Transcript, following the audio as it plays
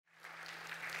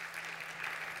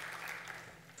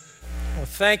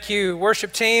Thank you,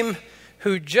 worship team,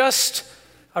 who just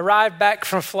arrived back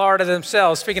from Florida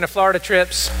themselves. Speaking of Florida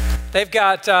trips, they've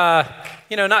got,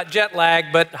 not jet lag,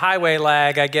 but highway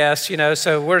lag, I guess,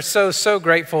 so we're so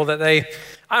grateful that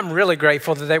I'm really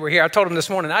grateful that they were here. I told them this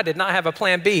morning, I did not have a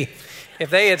plan B. If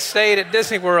they had stayed at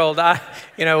Disney World,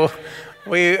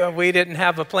 we didn't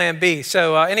have a plan B.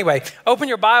 So anyway, open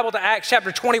your Bible to Acts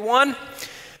chapter 21.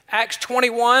 Acts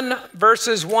 21,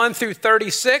 verses 1 through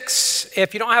 36.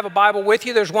 If you don't have a Bible with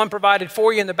you, there's one provided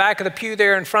for you in the back of the pew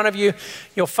there in front of you.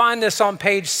 You'll find this on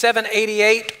page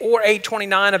 788 or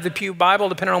 829 of the Pew Bible,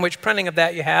 depending on which printing of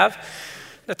that you have.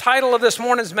 The title of this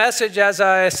morning's message, as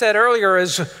I said earlier,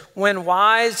 is When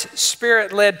Wise,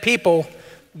 Spirit-Led People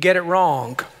Get It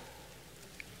Wrong.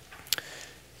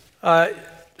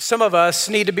 Some of us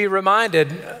need to be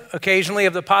reminded occasionally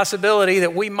of the possibility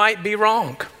that we might be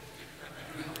wrong.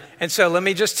 And so let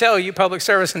me just tell you, public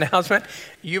service announcement,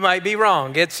 you might be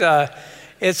wrong. It's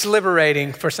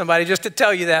liberating for somebody just to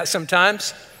tell you that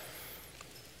sometimes.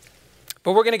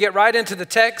 But we're going to get right into the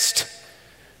text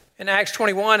in Acts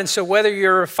 21. And so whether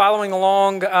you're following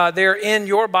along there in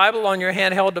your Bible on your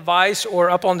handheld device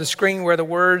or up on the screen where the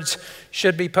words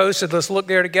should be posted, let's look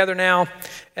there together now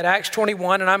at Acts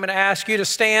 21. And I'm going to ask you to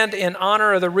stand in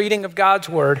honor of the reading of God's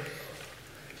word.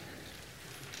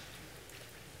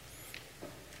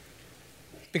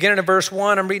 Beginning at verse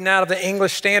 1, I'm reading out of the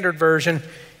English Standard Version.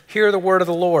 Hear the word of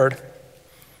the Lord.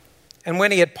 And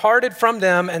when he had parted from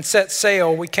them and set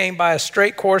sail, we came by a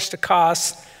straight course to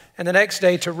Kos, and the next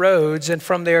day to Rhodes, and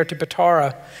from there to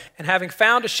Patara. And having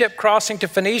found a ship crossing to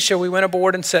Phoenicia, we went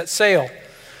aboard and set sail.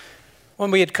 When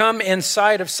we had come in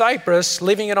sight of Cyprus,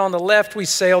 leaving it on the left, we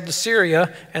sailed to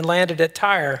Syria and landed at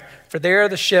Tyre, for there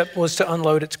the ship was to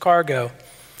unload its cargo.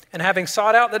 And having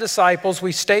sought out the disciples,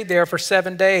 we stayed there for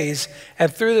 7 days.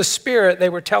 And through the Spirit, they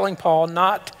were telling Paul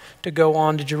not to go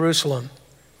on to Jerusalem.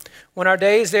 When our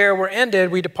days there were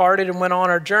ended, we departed and went on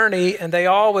our journey. And they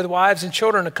all, with wives and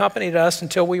children, accompanied us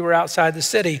until we were outside the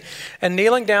city. And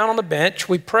kneeling down on the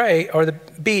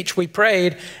beach, we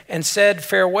prayed and said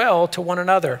farewell to one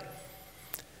another.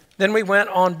 Then we went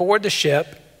on board the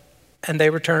ship, and they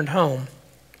returned home.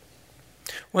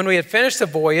 When we had finished the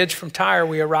voyage from Tyre,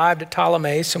 we arrived at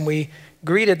Ptolemais, and we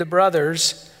greeted the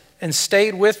brothers and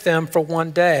stayed with them for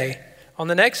 1 day. On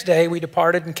the next day, we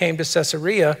departed and came to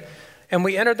Caesarea, and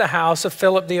we entered the house of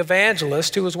Philip the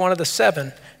evangelist, who was one of the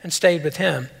 7, and stayed with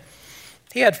him.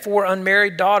 He had 4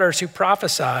 unmarried daughters who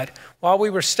prophesied. While we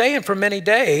were staying for many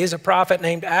days, a prophet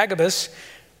named Agabus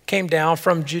came down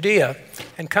from Judea,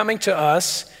 and coming to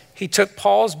us, he took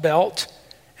Paul's belt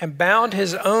and bound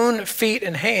his own feet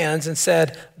and hands and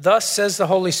said, "Thus says the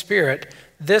Holy Spirit,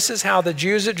 this is how the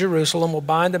Jews at Jerusalem will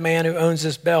bind the man who owns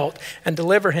this belt and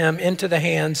deliver him into the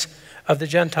hands of the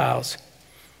Gentiles."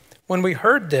 When we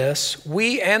heard this,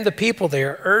 we and the people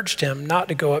there urged him not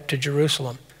to go up to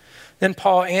Jerusalem. Then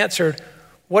Paul answered,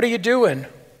 "What are you doing,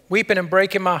 weeping and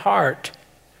breaking my heart?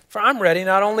 For I'm ready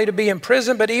not only to be in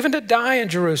prison, but even to die in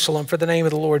Jerusalem for the name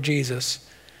of the Lord Jesus."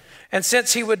 And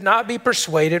since he would not be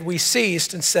persuaded, we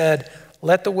ceased and said,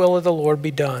 "Let the will of the Lord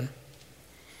be done."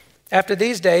 After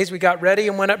these days, we got ready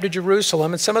and went up to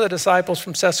Jerusalem, and some of the disciples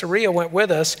from Caesarea went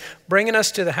with us, bringing us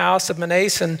to the house of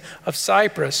Mnason of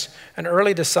Cyprus, an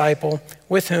early disciple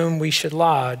with whom we should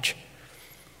lodge.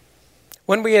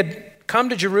 When we had come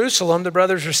to Jerusalem, the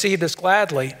brothers received us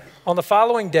gladly. On the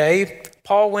following day,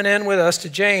 Paul went in with us to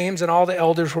James, and all the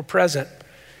elders were present.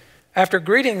 After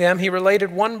greeting them, he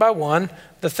related one by one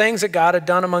the things that God had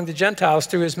done among the Gentiles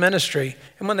through his ministry.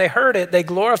 And when they heard it, they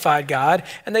glorified God.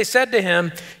 And they said to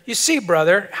him, "You see,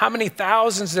 brother, how many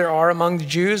thousands there are among the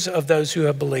Jews of those who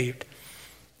have believed.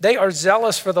 They are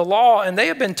zealous for the law, and they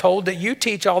have been told that you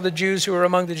teach all the Jews who are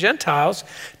among the Gentiles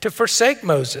to forsake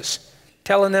Moses,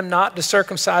 telling them not to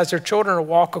circumcise their children or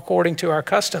walk according to our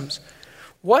customs.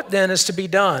 What then is to be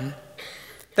done?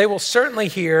 They will certainly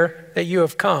hear that you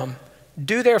have come.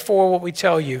 Do therefore what we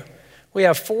tell you. We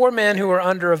have 4 men who are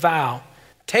under a vow.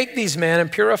 Take these men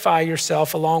and purify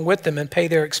yourself along with them and pay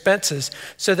their expenses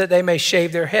so that they may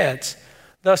shave their heads.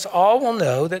 Thus all will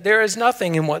know that there is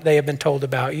nothing in what they have been told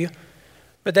about you,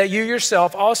 but that you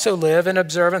yourself also live in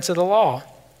observance of the law.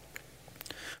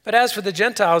 But as for the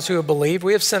Gentiles who have believed,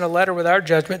 we have sent a letter with our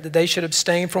judgment that they should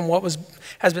abstain from what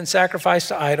has been sacrificed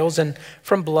to idols, and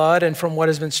from blood, and from what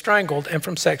has been strangled, and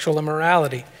from sexual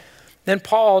immorality." Then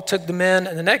Paul took the men,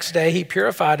 and the next day he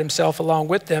purified himself along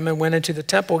with them and went into the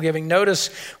temple, giving notice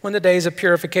when the days of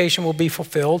purification will be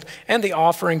fulfilled and the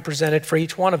offering presented for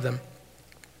each one of them.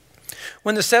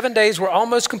 When the 7 days were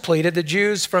almost completed, the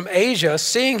Jews from Asia,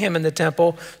 seeing him in the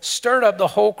temple, stirred up the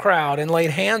whole crowd and laid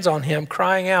hands on him,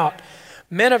 crying out,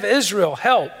 "Men of Israel,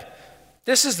 help!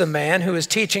 This is the man who is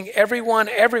teaching everyone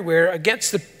everywhere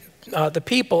against the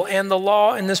people and the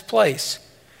law in this place.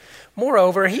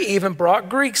 Moreover, he even brought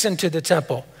Greeks into the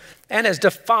temple and has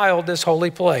defiled this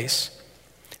holy place.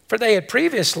 For they had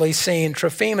previously seen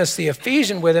Trophimus the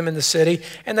Ephesian with him in the city,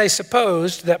 and they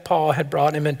supposed that Paul had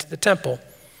brought him into the temple.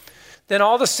 Then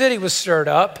all the city was stirred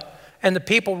up, and the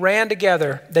people ran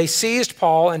together. They seized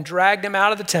Paul and dragged him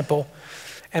out of the temple,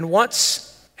 and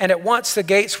at once the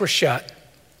gates were shut.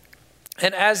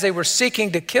 And as they were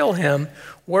seeking to kill him,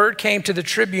 word came to the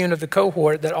tribune of the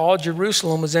cohort that all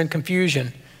Jerusalem was in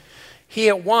confusion. He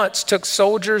at once took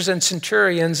soldiers and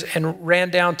centurions and ran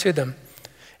down to them.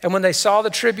 And when they saw the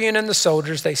tribune and the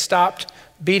soldiers, they stopped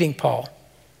beating Paul.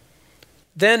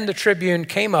 Then the tribune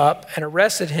came up and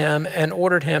arrested him and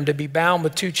ordered him to be bound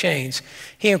with 2 chains.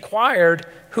 He inquired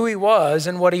who he was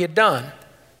and what he had done.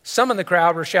 Some in the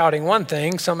crowd were shouting one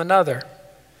thing, some another.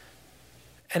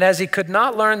 And as he could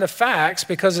not learn the facts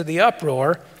because of the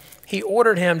uproar, he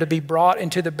ordered him to be brought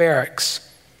into the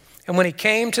barracks. And when he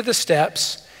came to the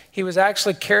steps, he was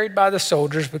actually carried by the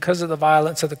soldiers because of the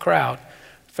violence of the crowd.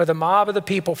 For the mob of the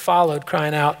people followed,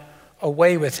 crying out,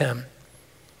 "Away with him."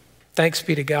 Thanks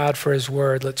be to God for his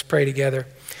word. Let's pray together.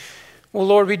 Well,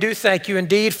 Lord, we do thank you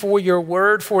indeed for your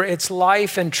word, for its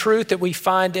life and truth that we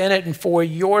find in it, and for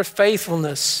your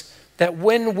faithfulness, that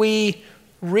when we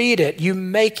read it, you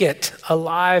make it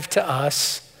alive to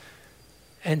us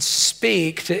and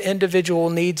speak to individual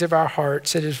needs of our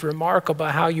hearts. It is remarkable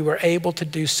how you are able to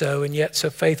do so and yet so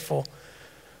faithful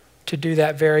to do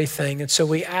that very thing. And so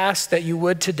we ask that you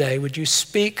would today, would you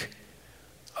speak,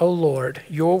 O Lord,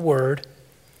 your word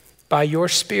by your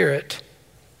Spirit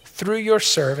through your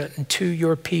servant and to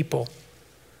your people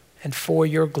and for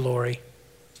your glory.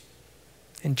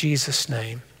 In Jesus'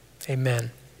 name,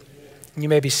 amen. You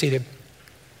may be seated.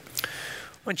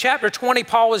 When chapter 20,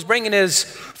 Paul was bringing his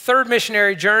 3rd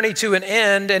missionary journey to an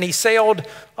end, and he sailed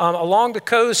along the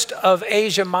coast of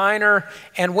Asia Minor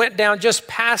and went down just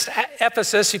past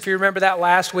Ephesus, if you remember that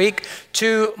last week,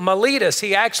 to Miletus.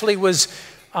 He actually was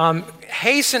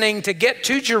hastening to get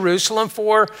to Jerusalem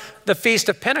for the Feast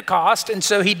of Pentecost, and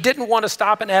so he didn't want to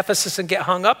stop in Ephesus and get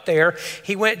hung up there.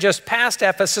 He went just past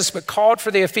Ephesus, but called for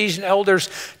the Ephesian elders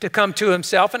to come to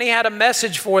himself, and he had a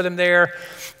message for them there,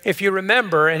 if you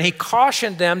remember, and he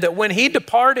cautioned them that when he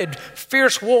departed,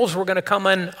 fierce wolves were going to come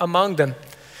in among them,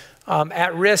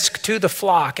 at risk to the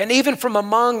flock, and even from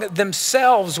among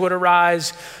themselves would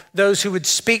arise those who would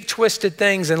speak twisted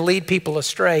things and lead people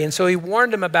astray. And so he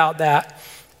warned them about that.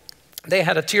 They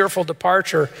had a tearful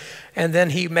departure, and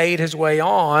then he made his way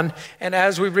on. And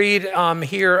as we read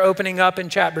here, opening up in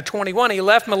chapter 21, he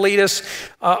left Miletus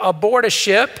aboard a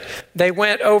ship. They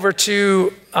went over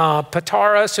to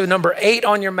Patara, so number 8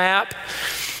 on your map.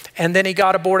 And then he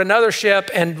got aboard another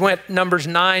ship and went numbers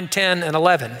 9, 10, and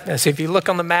 11. So if you look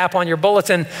on the map on your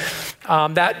bulletin,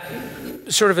 that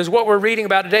sort of is what we're reading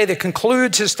about today that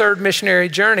concludes his 3rd missionary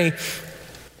journey.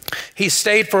 He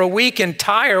stayed for a week in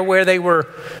Tyre where they were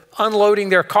unloading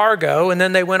their cargo, and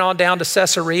then they went on down to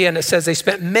Caesarea, and it says they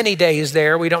spent many days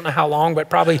there. We don't know how long, but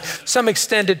probably some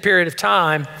extended period of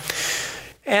time.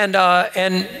 And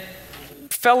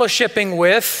fellowshipping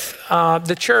with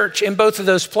the church in both of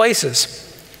those places.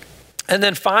 And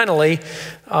then finally,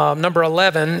 number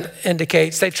 11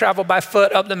 indicates they traveled by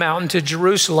foot up the mountain to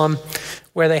Jerusalem,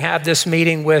 where they have this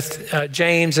meeting with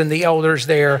James and the elders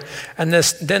there, and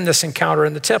then this encounter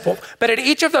in the temple. But at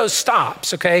each of those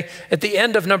stops, okay, at the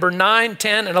end of number 9,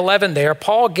 10, and 11 there,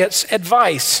 Paul gets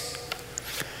advice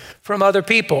from other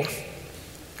people.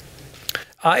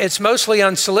 It's mostly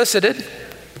unsolicited,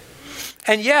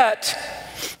 and yet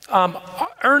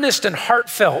earnest and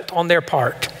heartfelt on their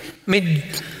part. I mean,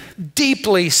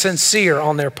 deeply sincere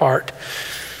on their part.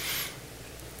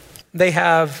 They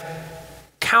have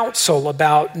counsel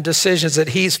about decisions that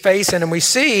he's facing, and we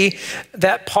see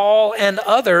that Paul and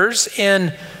others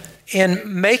in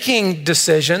making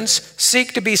decisions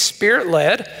seek to be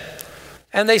Spirit-led,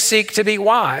 and they seek to be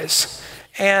wise.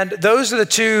 And those are the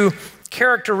 2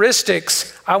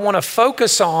 characteristics I want to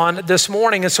focus on this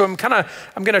morning. And so I'm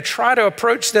going to try to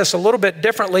approach this a little bit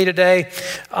differently today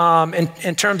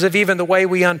in terms of even the way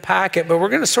we unpack it. But we're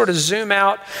going to sort of zoom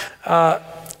out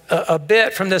a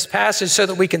bit from this passage so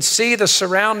that we can see the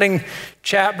surrounding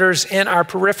chapters in our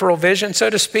peripheral vision, so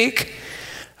to speak,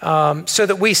 so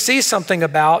that we see something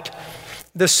about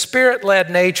the Spirit-led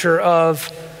nature of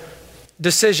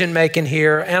decision-making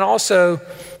here, and also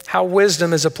how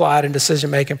wisdom is applied in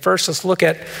decision-making. First, let's look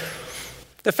at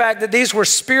the fact that these were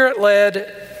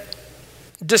Spirit-led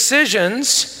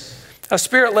decisions. A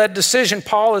Spirit-led decision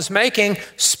Paul is making,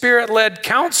 Spirit-led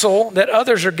counsel that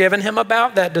others are giving him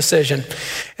about that decision.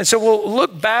 And so we'll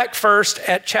look back first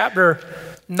at chapter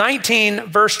 19,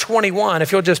 verse 21.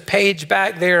 If you'll just page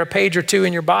back there a page or two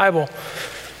in your Bible.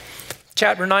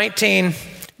 Chapter 19,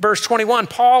 verse 21.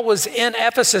 Paul was in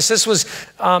Ephesus. This was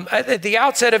at the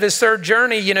outset of his third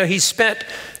journey. He spent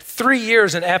 3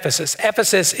 years in Ephesus.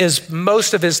 Ephesus is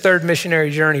most of his third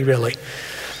missionary journey, really.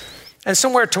 And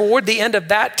somewhere toward the end of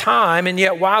that time, and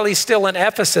yet while he's still in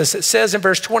Ephesus, it says in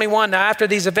verse 21, now after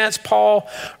these events, Paul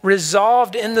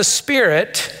resolved in the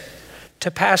Spirit to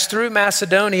pass through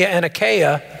Macedonia and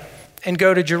Achaia and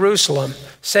go to Jerusalem,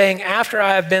 saying, after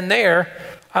I have been there,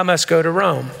 I must go to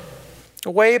Rome.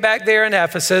 Way back there in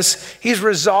Ephesus, he's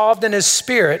resolved in his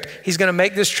spirit. He's going to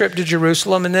make this trip to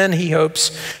Jerusalem, and then he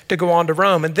hopes to go on to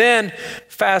Rome. And then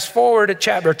fast forward to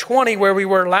chapter 20, where we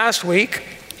were last week.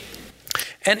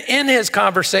 And in his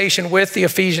conversation with the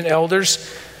Ephesian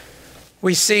elders,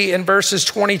 we see in verses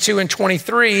 22 and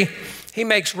 23, he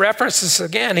makes references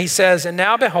again. He says, and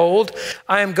now behold,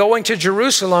 I am going to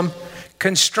Jerusalem,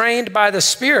 constrained by the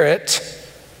Spirit,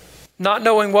 not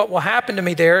knowing what will happen to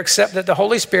me there, except that the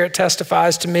Holy Spirit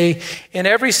testifies to me in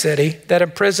every city that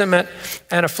imprisonment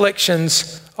and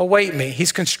afflictions await me.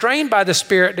 He's constrained by the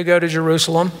Spirit to go to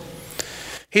Jerusalem.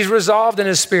 He's resolved in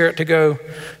his spirit to go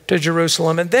to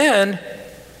Jerusalem. And then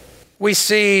we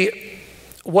see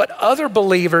what other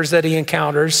believers that he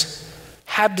encounters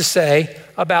have to say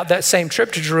about that same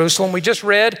trip to Jerusalem. We just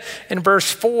read in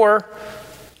verse 4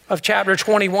 of chapter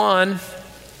 21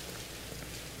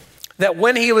 that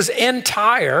when he was in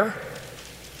Tyre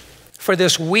for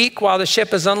this week while the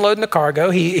ship is unloading the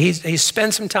cargo, he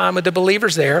spent some time with the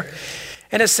believers there.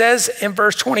 And it says in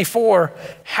verse 24,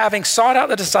 having sought out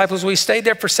the disciples, we stayed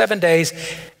there for 7 days,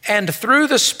 and through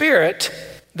the Spirit,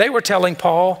 they were telling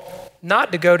Paul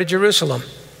not to go to Jerusalem.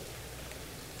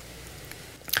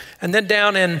 And then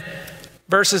down in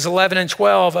verses 11 and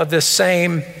 12 of this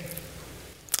same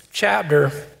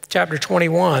chapter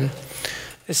 21,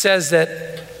 it says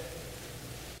that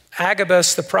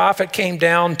Agabus, the prophet, came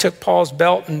down, took Paul's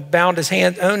belt and bound his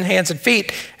own hands and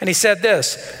feet. And he said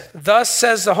this, thus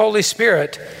says the Holy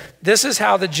Spirit, this is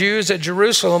how the Jews at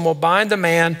Jerusalem will bind the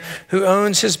man who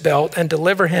owns his belt and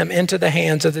deliver him into the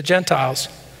hands of the Gentiles.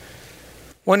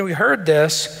 When we heard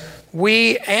this,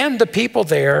 we and the people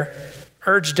there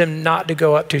urged him not to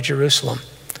go up to Jerusalem.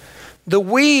 The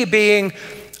we being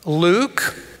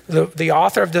Luke, the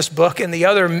author of this book, and the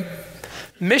other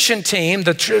mission team,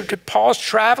 Paul's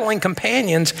traveling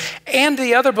companions, and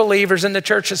the other believers in the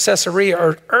church at Caesarea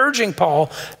are urging Paul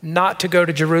not to go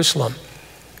to Jerusalem.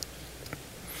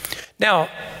 Now,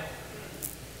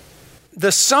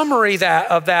 the summary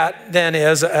of that then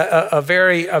is a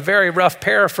very rough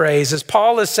paraphrase, is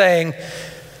Paul is saying,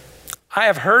 I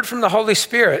have heard from the Holy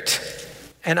Spirit,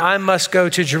 and I must go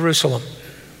to Jerusalem.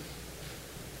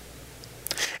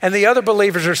 And the other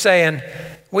believers are saying,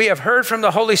 we have heard from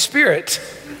the Holy Spirit,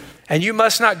 and you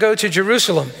must not go to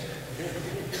Jerusalem.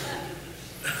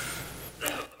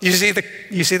 You see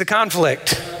the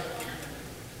conflict.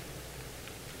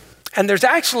 And there's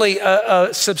actually a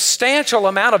substantial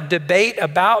amount of debate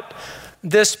about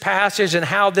this passage and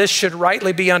how this should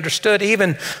rightly be understood,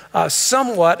 even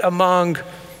somewhat among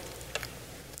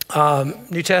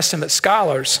New Testament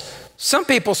scholars. Some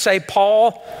people say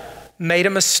Paul made a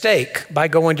mistake by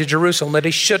going to Jerusalem, that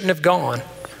he shouldn't have gone.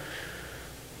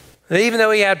 That even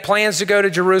though he had plans to go to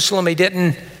Jerusalem,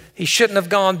 he shouldn't have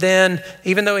gone then.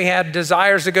 Even though he had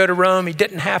desires to go to Rome, he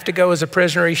didn't have to go as a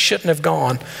prisoner. He shouldn't have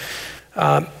gone.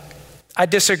 I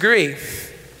disagree.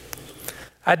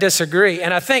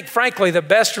 And I think, frankly, the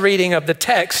best reading of the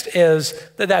text is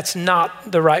that that's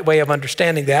not the right way of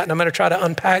understanding that. And I'm going to try to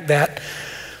unpack that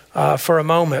for a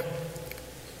moment.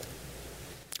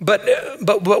 But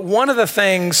one of the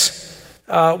things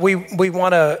we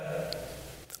want to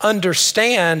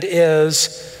understand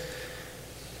is,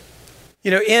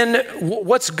 in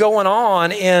what's going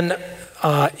on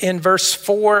in verse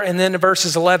 4 and then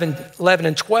verses 11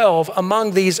 and 12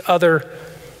 among these other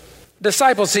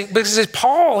disciples. See, because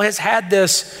Paul has had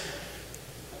this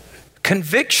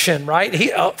conviction,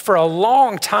 right? For a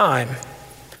long time,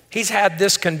 he's had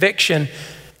this conviction,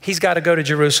 he's got to go to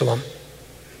Jerusalem.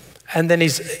 And then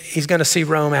he's going to see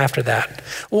Rome after that.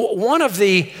 One of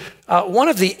the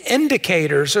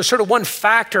indicators, or sort of one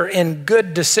factor in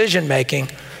good decision making,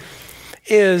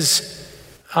 is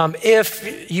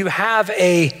if you have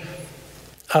a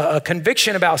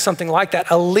conviction about something like that,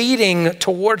 a leading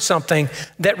towards something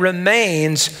that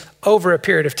remains over a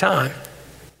period of time.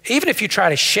 Even if you try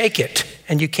to shake it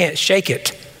and you can't shake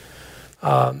it,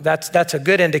 that's a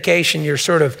good indication you're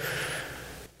sort of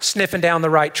sniffing down the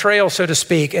right trail, so to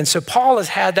speak. And so Paul has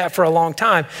had that for a long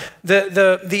time.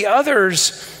 The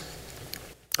others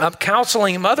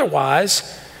counseling him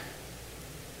otherwise.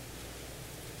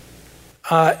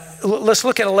 Let's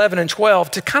look at 11 and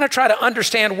 12 to kind of try to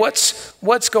understand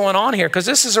what's going on here, because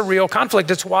this is a real conflict.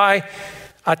 That's why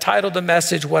I titled the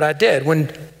message what I did.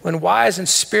 When wise and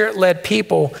spirit-led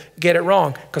people get it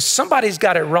wrong, because somebody's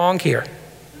got it wrong here,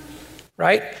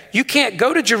 right? You can't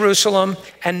go to Jerusalem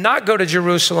and not go to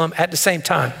Jerusalem at the same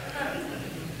time.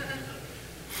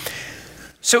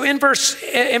 So in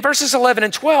verses 11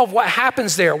 and 12, what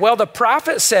happens there? Well, the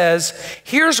prophet says,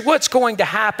 here's what's going to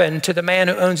happen to the man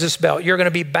who owns this belt. You're going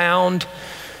to be bound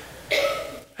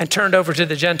and turned over to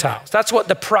the Gentiles. That's what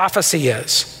the prophecy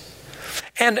is.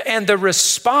 And the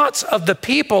response of the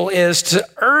people is to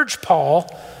urge Paul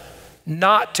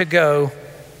not to go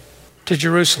to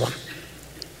Jerusalem,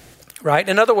 right?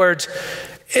 In other words,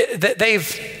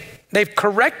 they've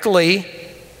correctly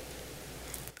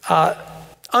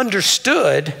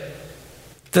understood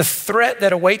the threat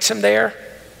that awaits him there.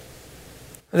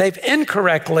 They've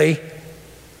incorrectly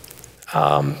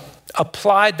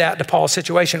applied that to Paul's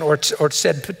situation, or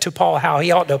said to Paul how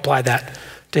he ought to apply that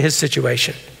to his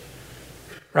situation.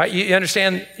 Right? You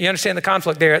understand the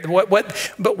conflict there.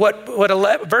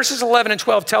 Verses 11 and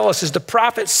 12 tell us is the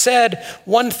prophet said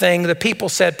one thing, the people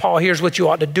said, Paul, here's what you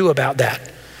ought to do about that.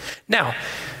 Now,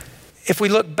 if we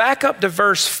look back up to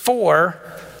verse 4,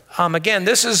 again,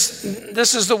 this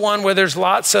is the one where there's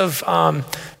lots of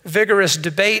vigorous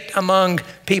debate among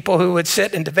people who would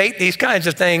sit and debate these kinds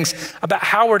of things about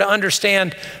how we're to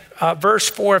understand verse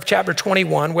 4 of chapter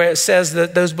 21, where it says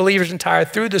that those believers in Tyre,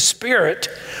 through the Spirit,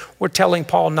 were telling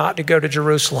Paul not to go to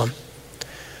Jerusalem.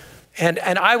 And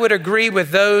I would agree with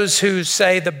those who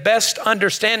say the best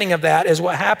understanding of that is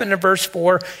what happened in verse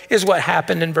 4 is what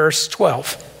happened in verse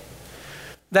 12.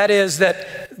 That is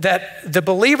that the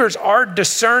believers are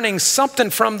discerning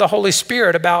something from the Holy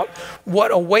Spirit about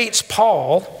what awaits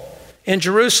Paul in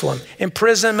Jerusalem.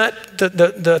 Imprisonment,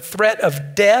 the threat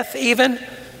of death even.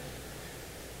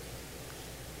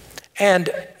 And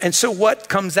so what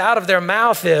comes out of their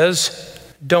mouth is,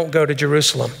 don't go to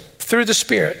Jerusalem. Through the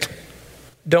Spirit,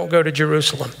 don't go to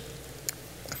Jerusalem.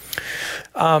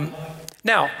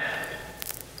 Now,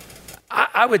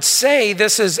 I would say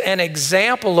this is an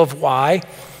example of why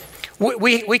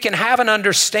we can have an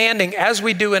understanding, as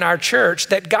we do in our church,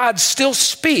 that God still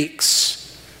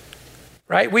speaks,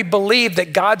 right? We believe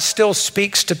that God still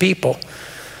speaks to people,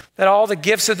 that all the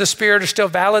gifts of the Spirit are still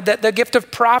valid, that the gift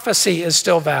of prophecy is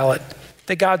still valid,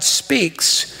 that God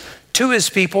speaks to his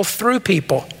people through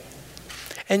people,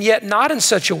 and yet not in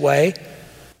such a way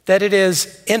that it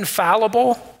is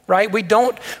infallible, right? We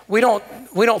don't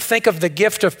think of the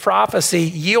gift of prophecy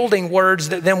yielding words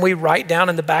that then we write down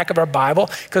in the back of our Bible,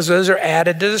 because those are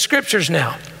added to the scriptures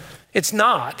now. It's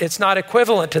not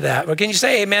equivalent to that. But can you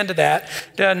say amen to that?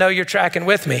 Do I know you're tracking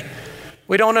with me?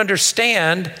 We don't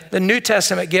understand the New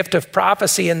Testament gift of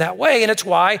prophecy in that way, and it's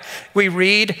why we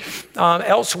read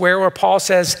elsewhere where Paul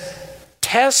says,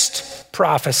 test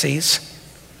prophecies,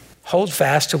 hold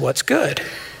fast to what's good,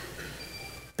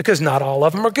 because not all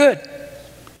of them are good,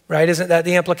 right? Isn't that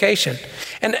the implication?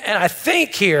 And I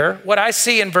think here, what I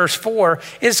see in verse 4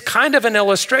 is kind of an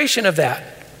illustration of that.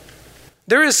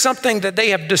 There is something that they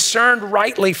have discerned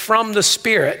rightly from the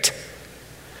Spirit,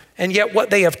 and yet what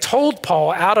they have told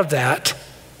Paul out of that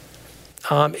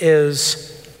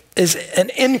is an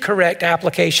incorrect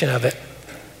application of it.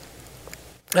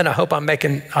 And I hope I'm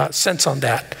making sense on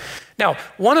that. Now,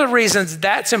 one of the reasons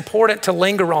that's important to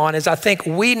linger on is I think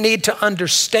we need to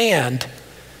understand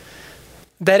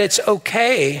that it's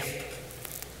okay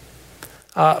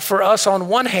for us, on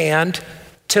one hand,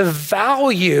 to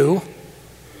value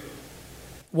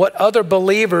what other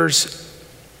believers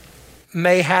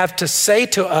may have to say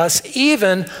to us,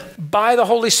 even by the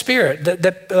Holy Spirit,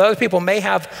 that other people may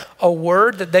have a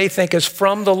word that they think is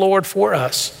from the Lord for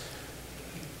us,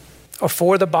 or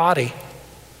for the body.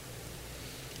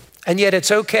 And yet it's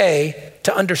okay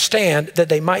to understand that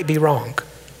they might be wrong.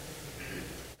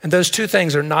 And those two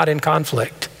things are not in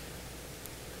conflict.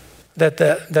 That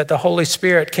the Holy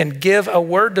Spirit can give a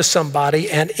word to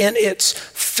somebody, and in its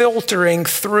filtering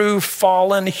through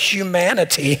fallen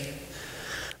humanity,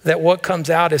 that what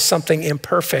comes out is something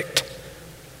imperfect.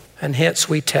 And hence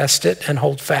we test it and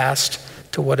hold fast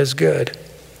to what is good.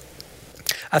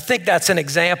 I think that's an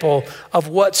example of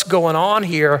what's going on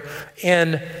here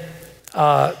in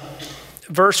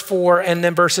verse 4 and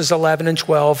then verses 11 and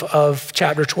 12 of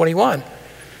chapter 21.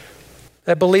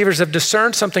 That believers have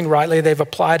discerned something rightly, they've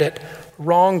applied it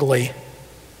wrongly.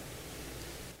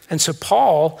 And so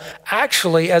Paul,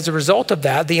 actually, as a result of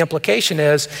that, the implication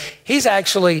is he's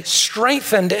actually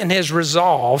strengthened in his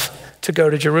resolve to go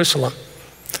to Jerusalem.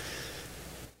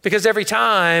 Because every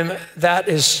time that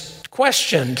is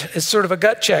questioned, it's sort of a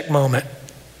gut check moment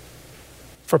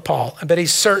for Paul. But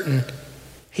he's certain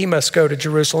he must go to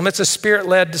Jerusalem. It's a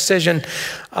Spirit-led decision,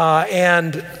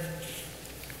 and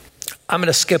I'm going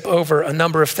to skip over a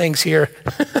number of things here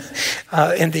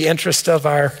in the interest of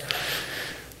our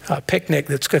picnic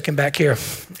that's cooking back here.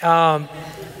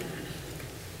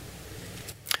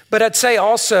 But I'd say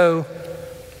also,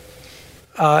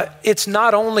 it's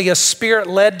not only a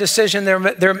Spirit-led decision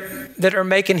that are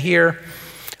making here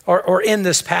or in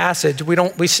this passage.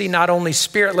 We see not only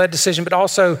Spirit-led decision, but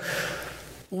also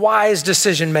wise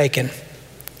decision making.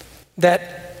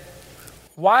 That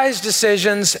wise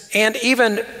decisions and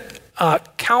even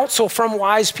counsel from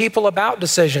wise people about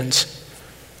decisions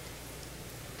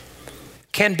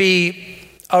can be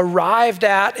arrived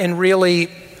at in really,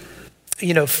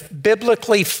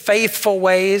 biblically faithful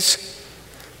ways,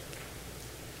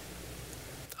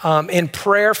 in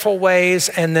prayerful ways,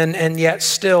 and yet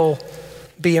still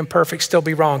be imperfect, still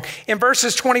be wrong. In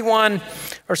chapter 21,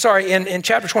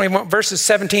 verses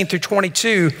 17 through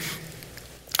 22,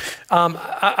 I'm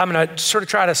going to sort of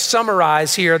try to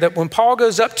summarize here that when Paul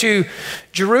goes up to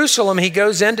Jerusalem, he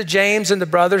goes into James and the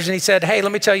brothers and he said, hey,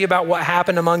 let me tell you about what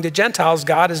happened among the Gentiles.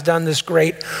 God has done this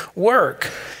great work.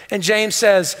 And James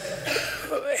says,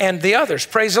 and the others,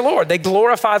 praise the Lord. They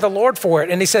glorify the Lord for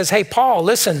it. And he says, hey, Paul,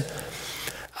 listen,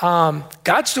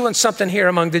 God's doing something here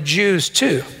among the Jews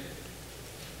too.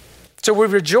 So we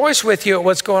rejoice with you at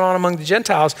what's going on among the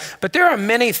Gentiles, but there are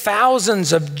many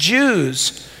thousands of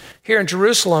Jews here in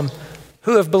Jerusalem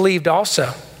who have believed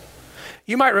also.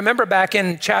 You might remember back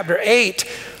in chapter 8,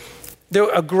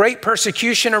 a great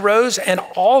persecution arose and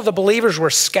all the believers were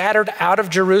scattered out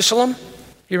of Jerusalem.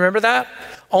 You remember that?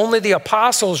 Only the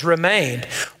apostles remained.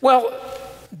 Well,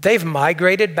 they've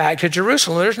migrated back to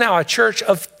Jerusalem. There's now a church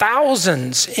of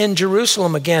thousands in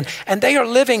Jerusalem again, and they are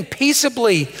living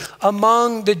peaceably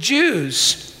among the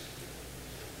Jews.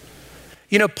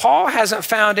 Paul hasn't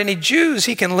found any Jews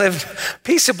he can live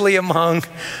peaceably among.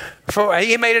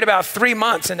 He made it about 3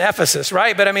 months in Ephesus,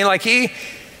 right? But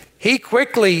he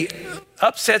quickly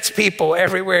upsets people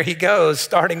everywhere he goes,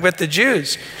 starting with the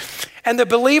Jews. And the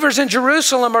believers in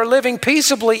Jerusalem are living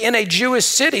peaceably in a Jewish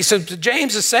city. So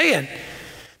James is saying,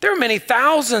 there are many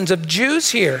thousands of Jews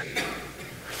here,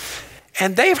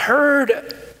 and they've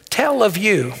heard tell of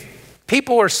you.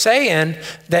 People are saying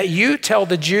that you tell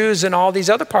the Jews in all these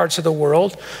other parts of the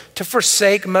world to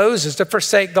forsake Moses, to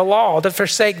forsake the law, to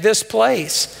forsake this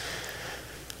place.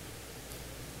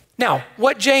 Now,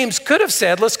 what James could have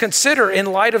said, let's consider in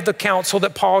light of the counsel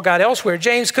that Paul got elsewhere.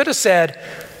 James could have said,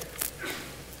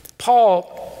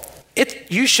 Paul,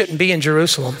 you shouldn't be in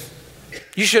Jerusalem.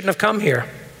 You shouldn't have come here.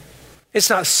 It's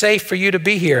not safe for you to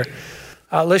be here.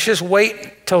 Let's just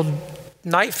wait till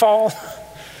nightfall.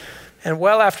 And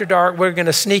well after dark, we're going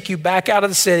to sneak you back out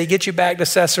of the city, get you back to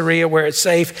Caesarea where it's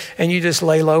safe, and you just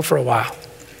lay low for a while.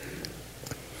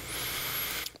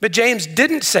 But James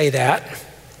didn't say that.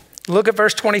 Look at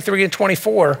verse 23 and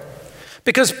 24.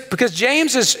 Because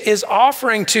James is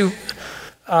offering to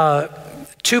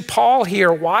Paul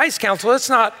here wise counsel.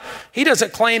 He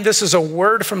doesn't claim this is a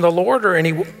word from the Lord or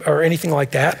anything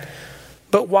like that,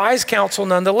 but wise counsel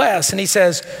nonetheless. And he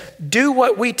says, do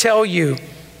what we tell you.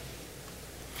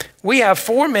 We have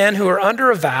 4 men who are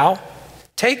under a vow.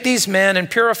 Take these men and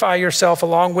purify yourself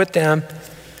along with them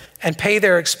and pay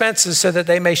their expenses so that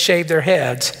they may shave their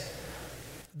heads.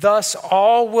 Thus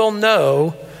all will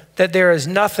know that there is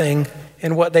nothing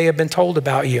in what they have been told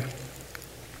about you,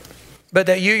 but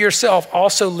that you yourself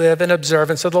also live in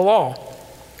observance of the law.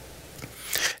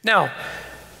 Now,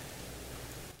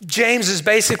 James is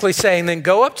basically saying, then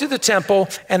go up to the temple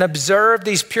and observe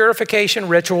these purification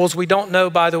rituals. We don't know,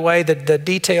 by the way, the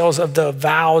details of the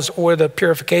vows or the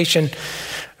purification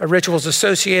rituals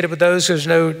associated with those. There's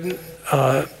no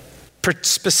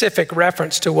specific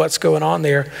reference to what's going on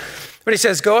there. But he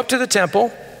says, go up to the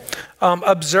temple,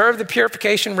 observe the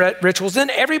purification rituals,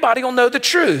 then everybody will know the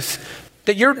truth.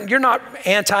 That you're not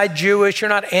anti-Jewish, you're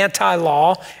not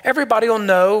anti-law. Everybody will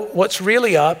know what's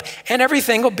really up and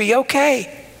everything will be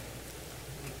okay.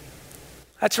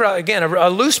 That's right, again, a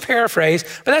loose paraphrase,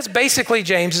 but that's basically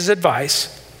James's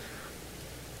advice.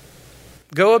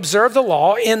 Go observe the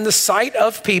law in the sight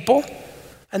of people,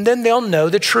 and then they'll know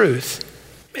the truth,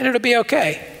 and it'll be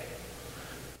okay.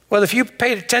 Well, if you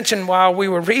paid attention while we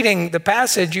were reading the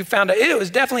passage, you found out it was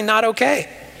definitely not okay.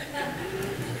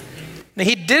 Now,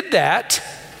 he did that,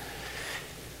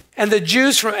 and the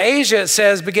Jews from Asia, it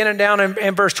says, beginning down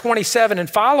in verse 27 and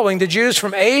following, the Jews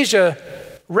from Asia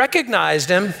recognized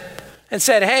him and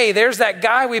said, hey, there's that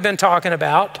guy we've been talking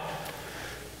about.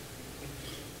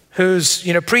 who's,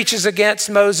 preaches against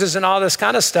Moses and all this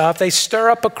kind of stuff. They stir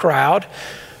up a crowd.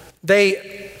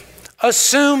 They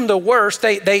assume the worst.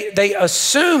 They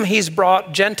assume he's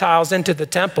brought Gentiles into the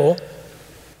temple.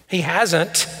 He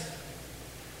hasn't.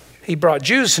 He brought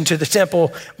Jews into the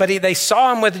temple, but they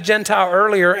saw him with a Gentile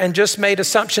earlier and just made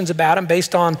assumptions about him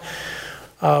based on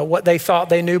what they thought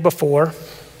they knew before.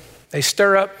 They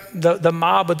stir up the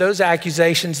mob with those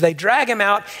accusations. They drag him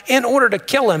out in order to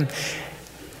kill him.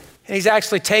 And he's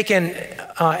actually taken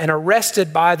and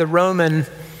arrested by the Roman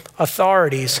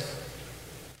authorities.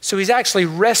 So he's actually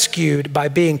rescued by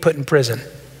being put in prison.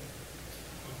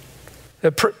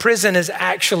 The prison is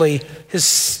actually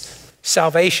his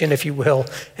salvation, if you will,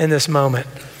 in this moment.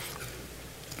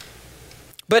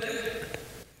 But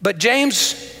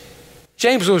James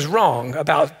was wrong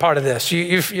about part of this.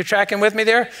 You're tracking with me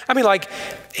there? I mean,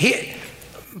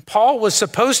 Paul was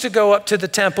supposed to go up to the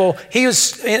temple. He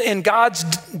was in God's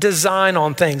design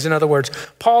on things. In other words,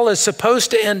 Paul is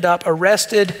supposed to end up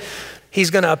arrested. He's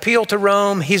going to appeal to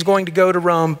Rome. He's going to go to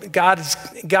Rome. God's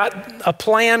got a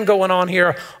plan going on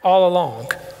here all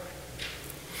along.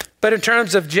 But in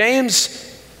terms of James'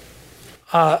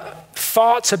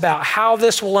 thoughts about how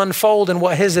this will unfold and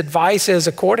what his advice is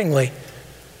accordingly,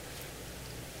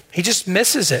 he just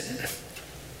misses it.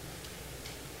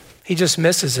 He just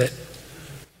misses it.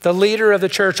 The leader of the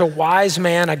church, a wise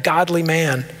man, a godly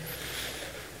man,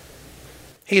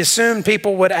 he assumed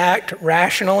people would act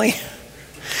rationally.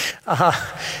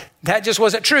 That just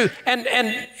wasn't true. And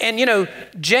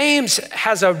James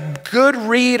has a good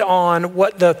read on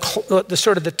what the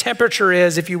sort of the temperature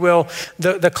is, if you will,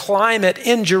 the climate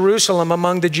in Jerusalem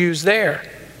among the Jews there,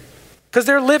 because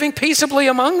they're living peaceably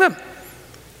among them.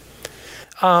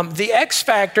 The X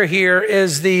factor here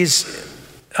is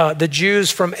the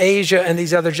Jews from Asia and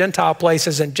these other Gentile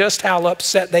places, and just how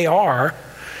upset they are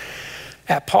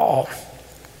at Paul.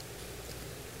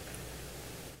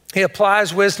 He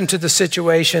applies wisdom to the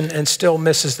situation and still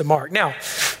misses the mark. Now,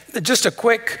 just a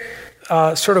quick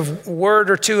sort of word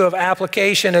or two of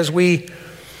application as we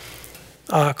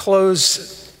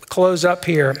close up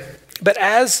here. But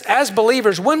as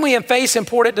believers, when we face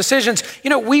important decisions,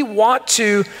 we want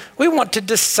to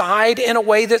decide in a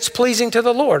way that's pleasing to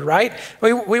the Lord, right?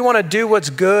 We want to do what's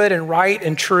good and right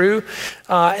and true.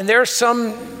 And there are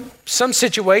some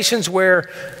situations where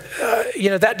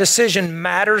that decision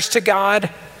matters to God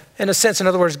in a sense. In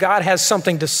other words, God has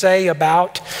something to say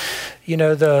about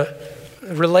the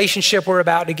relationship we're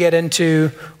about to get into,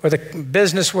 or the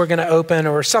business we're going to open,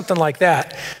 or something like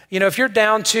that. If you're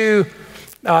down to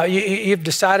you've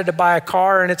decided to buy a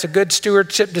car and it's a good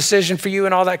stewardship decision for you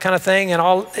and all that kind of thing, and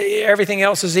everything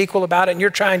else is equal about it, and you're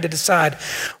trying to decide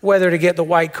whether to get the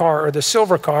white car or the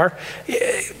silver car,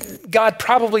 God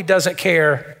probably doesn't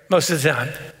care most of the time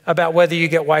about whether you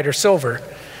get white or silver.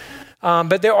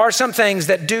 But there are some things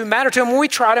that do matter to him when we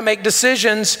try to make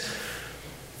decisions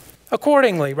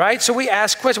accordingly, right? So we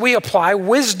ask questions, we apply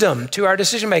wisdom to our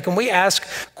decision making. We ask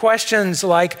questions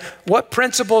like, what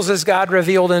principles has God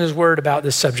revealed in his word about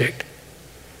this subject?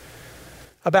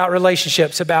 About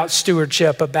relationships, about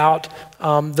stewardship, about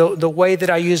the way that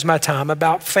I use my time,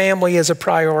 about family as a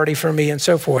priority for me, and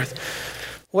so forth.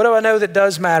 What do I know that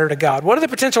does matter to God? What are the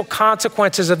potential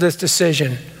consequences of this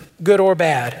decision, good or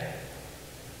bad?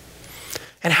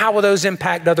 And how will those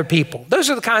impact other people?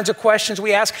 Those are the kinds of questions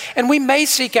we ask. And we may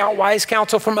seek out wise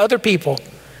counsel from other people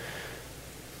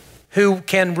who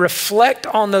can reflect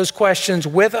on those questions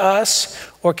with us,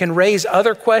 or can raise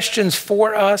other questions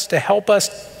for us to help us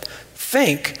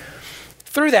think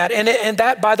through that. And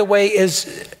that, by the way,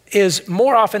 is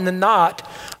more often than not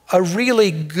a really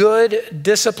good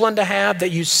discipline to have, that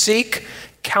you seek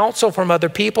counsel from other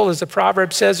people. As the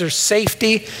proverb says, there's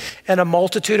safety in a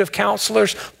multitude of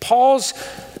counselors. Paul's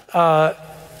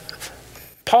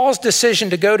decision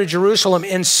to go to Jerusalem,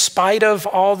 in spite of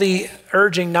all the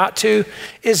urging not to,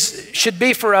 should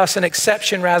be for us an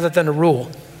exception rather than a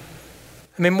rule.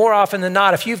 I mean, more often than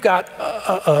not, if you've got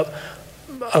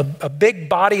a big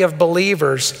body of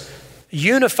believers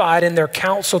unified in their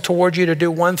counsel toward you to do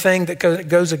one thing that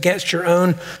goes against your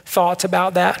own thoughts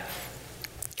about that,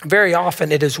 very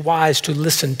often it is wise to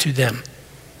listen to them.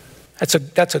 That's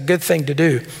a good thing to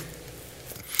do.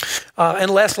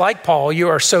 Unless, like Paul, you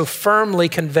are so firmly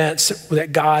convinced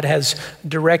that God has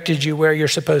directed you where you're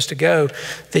supposed to go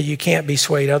that you can't be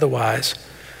swayed otherwise.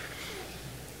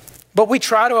 But we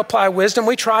try to apply wisdom.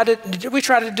 We try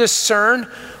to discern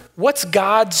what's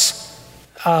God's.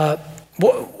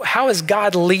 How is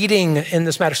God leading in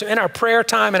this matter? So in our prayer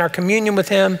time, in our communion with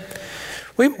him,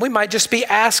 we might just be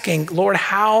asking, Lord,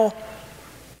 how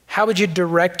would you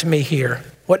direct me here?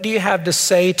 What do you have to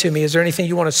say to me? Is there anything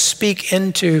you want to speak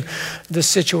into the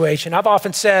situation? I've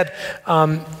often said,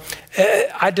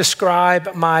 I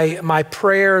describe my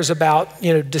prayers about,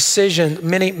 decision,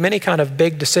 many kind of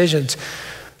big decisions.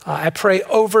 I pray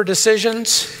over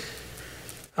decisions,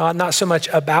 not so much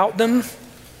about them,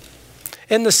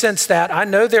 in the sense that I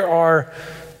know there are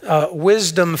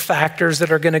wisdom factors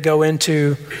that are going to go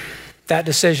into that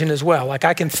decision as well. Like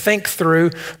I can think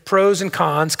through pros and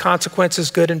cons, consequences,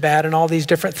 good and bad, and all these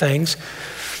different things.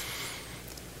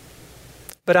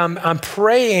 But I'm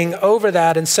praying over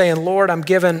that and saying, Lord, I'm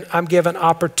given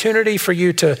opportunity for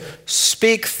you to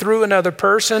speak through another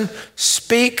person,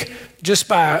 speak just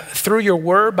through your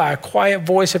word, by a quiet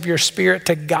voice of your spirit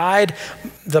to guide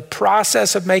the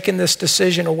process of making this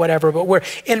decision or whatever. But we're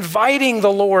inviting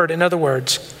the Lord, in other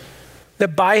words,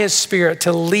 that by his spirit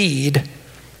to lead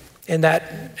in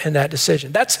that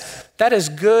decision. That is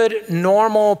good,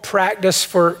 normal practice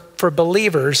for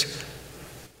believers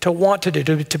to want to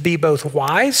do, to be both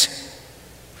wise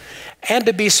and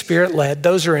to be spirit-led.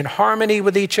 Those are in harmony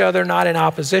with each other, not in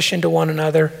opposition to one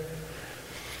another.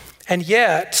 And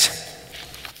yet,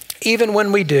 even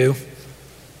when we do,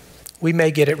 we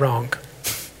may get it wrong.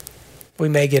 We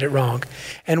may get it wrong.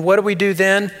 And what do we do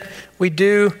then? We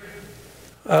do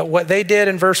what they did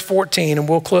in verse 14, and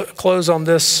we'll close on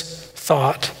this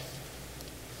thought.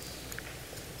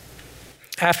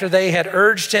 After they had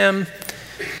urged him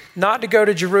not to go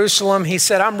to Jerusalem, he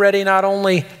said, I'm ready not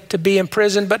only to be in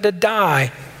prison, but to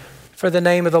die for the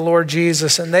name of the Lord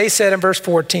Jesus. And they said in verse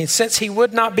 14, since he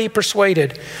would not be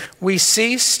persuaded, we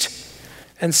ceased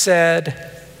and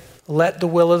said, let the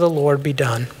will of the Lord be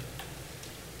done.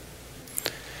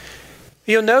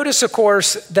 You'll notice, of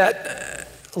course, that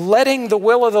letting the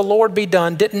will of the Lord be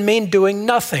done didn't mean doing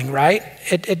nothing, right?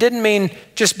 It didn't mean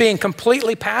just being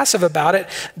completely passive about it.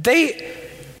 They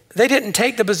didn't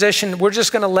take the position, we're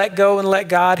just going to let go and let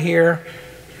God here.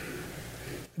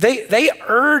 They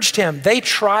urged him. They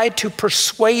tried to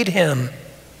persuade him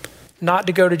not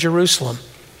to go to Jerusalem.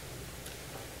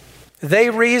 They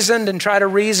reasoned and tried to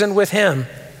reason with him.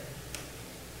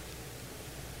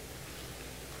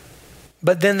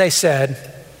 But then they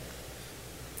said,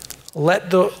 let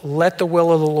the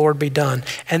will of the Lord be done.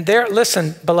 And there,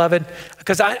 listen, beloved,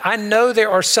 because I know there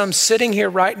are some sitting here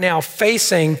right now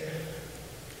facing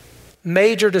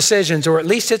major decisions, or at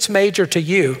least it's major to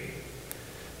you.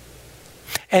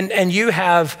 And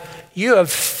you've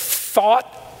thought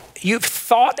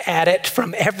at it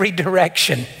from every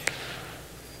direction.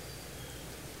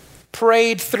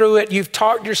 Prayed through it, you've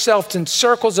talked yourself in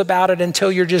circles about it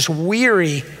until you're just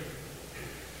weary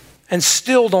and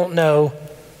still don't know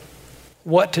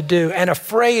what to do and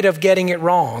afraid of getting it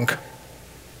wrong.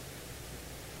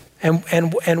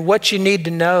 And what you need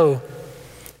to know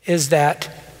is that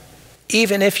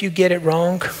even if you get it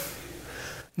wrong,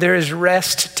 there is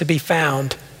rest to be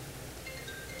found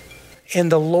in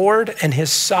the Lord and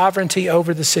his sovereignty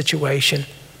over the situation.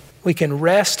 We can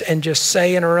rest and just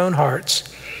say in our own hearts,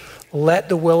 let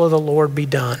the will of the Lord be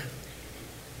done.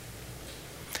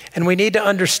 And we need to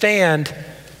understand,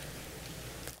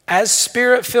 as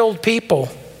spirit-filled people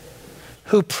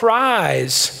who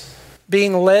prize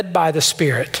being led by the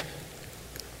Spirit,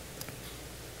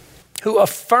 who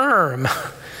affirm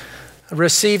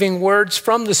receiving words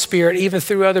from the Spirit even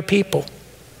through other people,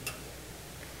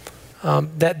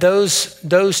 that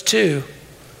those two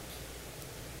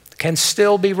can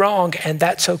still be wrong, and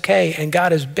that's okay. And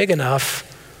God is big enough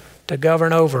to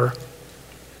govern over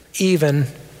even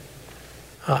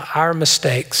our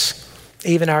mistakes,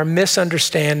 even our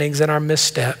misunderstandings and our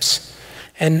missteps.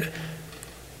 And,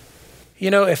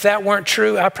 if that weren't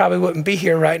true, I probably wouldn't be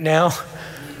here right now.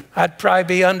 I'd probably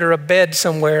be under a bed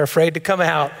somewhere afraid to come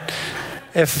out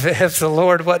if the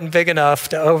Lord wasn't big enough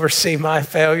to oversee my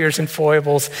failures and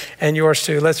foibles and yours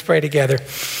too. Let's pray together.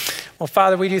 Well,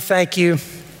 Father, we do thank you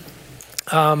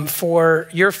for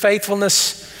your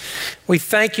faithfulness. We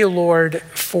thank you, Lord,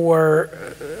 for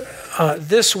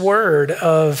this word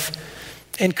of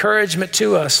encouragement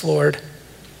to us, Lord,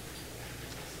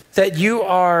 that you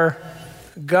are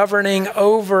governing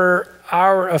over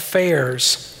our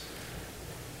affairs,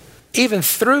 even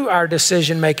through our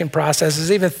decision-making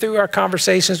processes, even through our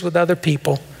conversations with other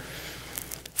people,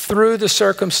 through the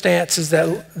circumstances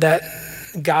that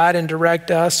guide and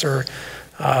direct us or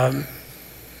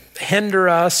hinder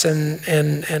us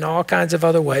in all kinds of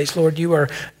other ways. Lord, you are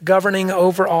governing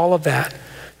over all of that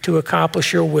to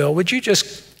accomplish your will. Would you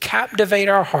just captivate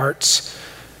our hearts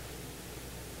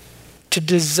to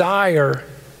desire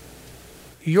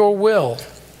your will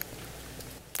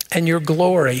and your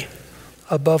glory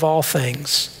above all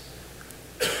things?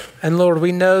 And Lord,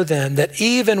 we know then that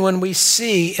even when we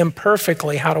see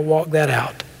imperfectly how to walk that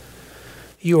out,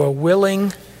 you are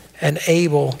willing and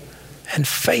able and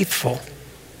faithful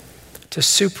to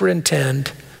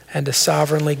superintend and to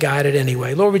sovereignly guide it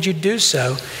anyway. Lord, would you do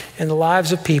so in the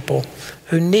lives of people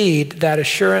who need that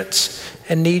assurance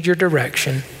and need your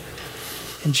direction.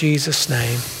 In Jesus'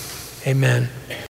 name, amen.